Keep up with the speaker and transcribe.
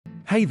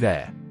Hey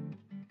there!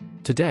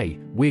 Today,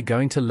 we're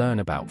going to learn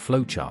about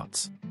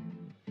flowcharts.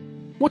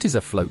 What is a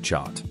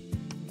flowchart?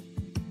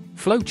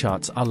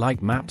 Flowcharts are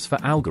like maps for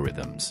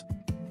algorithms.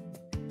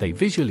 They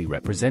visually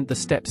represent the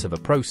steps of a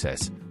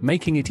process,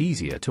 making it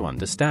easier to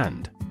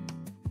understand.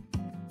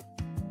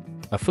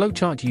 A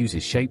flowchart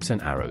uses shapes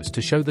and arrows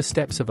to show the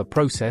steps of a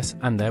process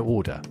and their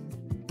order.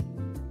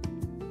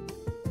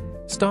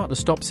 Start the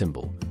stop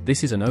symbol.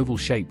 This is an oval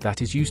shape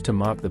that is used to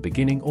mark the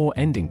beginning or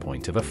ending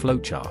point of a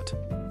flowchart.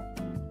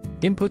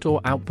 Input or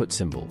output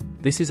symbol.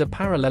 This is a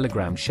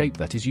parallelogram shape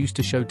that is used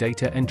to show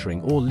data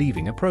entering or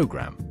leaving a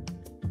program.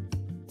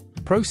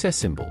 Process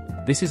symbol.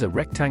 This is a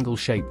rectangle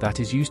shape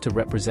that is used to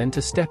represent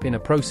a step in a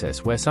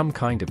process where some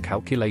kind of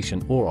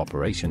calculation or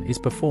operation is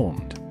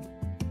performed.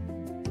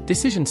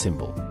 Decision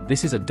symbol.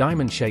 This is a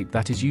diamond shape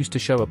that is used to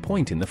show a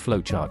point in the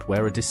flowchart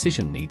where a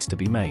decision needs to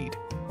be made.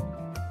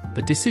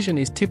 The decision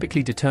is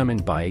typically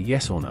determined by a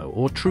yes or no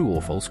or true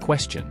or false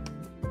question.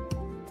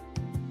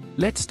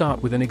 Let's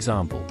start with an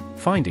example,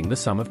 finding the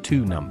sum of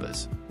two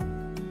numbers.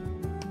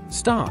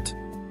 Start.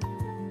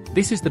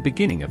 This is the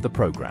beginning of the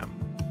program.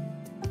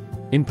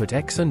 Input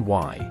X and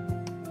Y.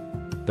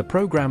 The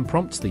program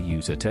prompts the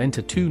user to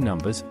enter two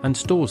numbers and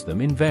stores them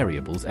in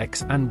variables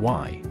X and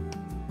Y.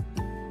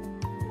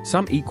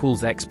 Sum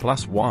equals X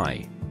plus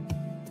Y.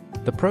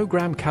 The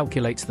program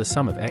calculates the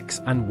sum of X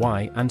and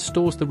Y and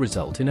stores the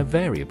result in a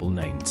variable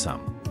named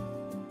sum.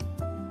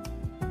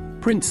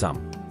 Print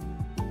sum.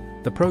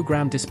 The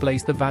program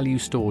displays the value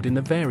stored in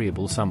the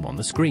variable sum on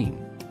the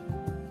screen.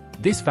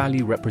 This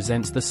value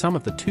represents the sum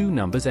of the two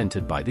numbers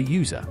entered by the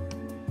user.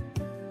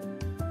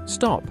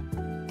 Stop.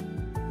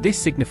 This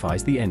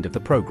signifies the end of the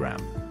program.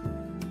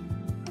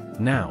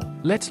 Now,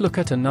 let's look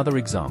at another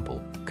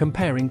example,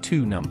 comparing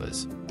two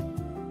numbers.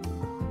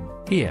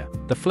 Here,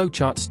 the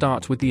flowchart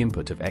starts with the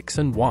input of X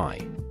and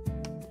Y.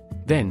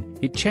 Then,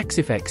 it checks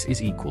if X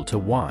is equal to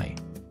Y.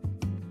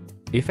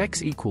 If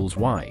X equals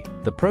Y,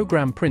 the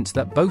program prints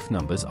that both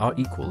numbers are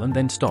equal and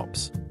then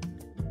stops.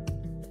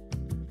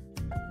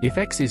 If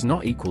X is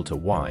not equal to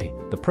Y,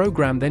 the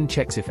program then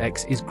checks if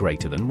X is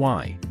greater than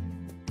Y.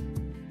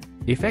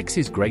 If X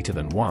is greater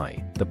than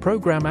Y, the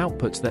program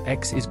outputs that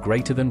X is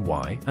greater than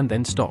Y and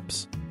then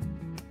stops.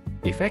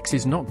 If X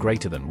is not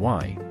greater than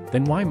Y,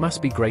 then Y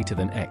must be greater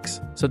than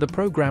X, so the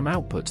program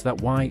outputs that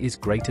Y is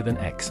greater than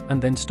X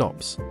and then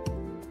stops.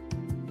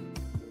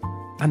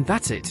 And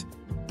that's it!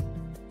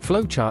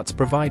 Flowcharts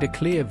provide a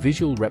clear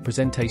visual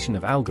representation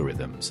of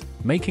algorithms,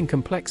 making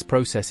complex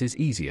processes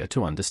easier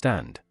to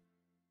understand.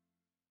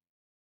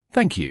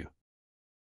 Thank you.